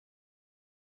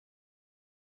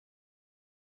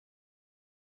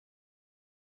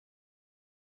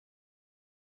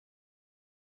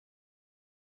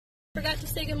Forgot to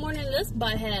say good morning to this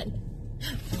butthead.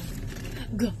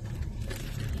 Go.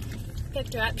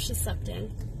 Picked her up, she slept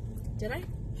in. Did I?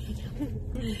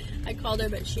 I called her,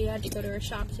 but she had to go to her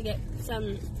shop to get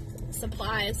some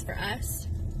supplies for us.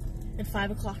 At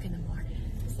 5 o'clock in the morning.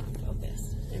 It's not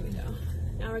focused. There we go.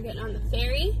 Now we're getting on the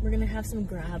ferry. We're gonna have some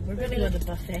grub. We're gonna go to the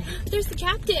buffet. There's the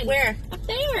captain. Where? Up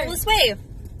there. Oh, let's wave.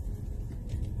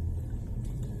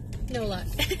 No luck.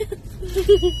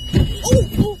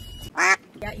 Oh!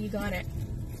 Yeah, you got it.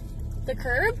 The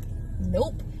curb?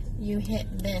 Nope. You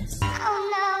hit this. Oh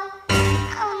no.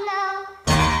 Oh no.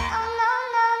 Oh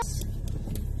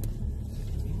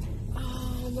no, no.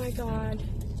 Oh my god.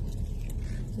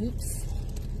 Oops.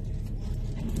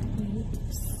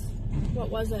 Oops. What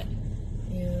was it?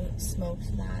 You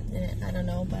smoked that in it. I don't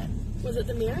know, but... Was it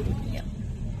the mirror? Yep.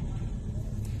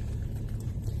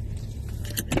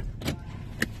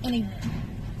 Anyway.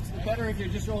 It's better if you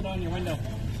just roll down your window.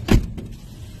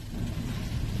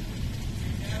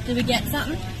 Did we get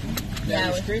something?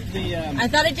 Yeah, we scraped the... I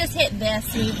thought it just hit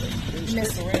this. We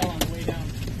scraped the rail on the way down.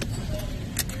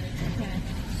 Okay.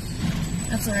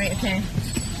 That's alright, okay.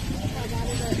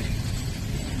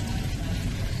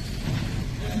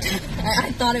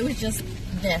 I thought it was just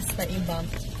this that you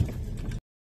bumped.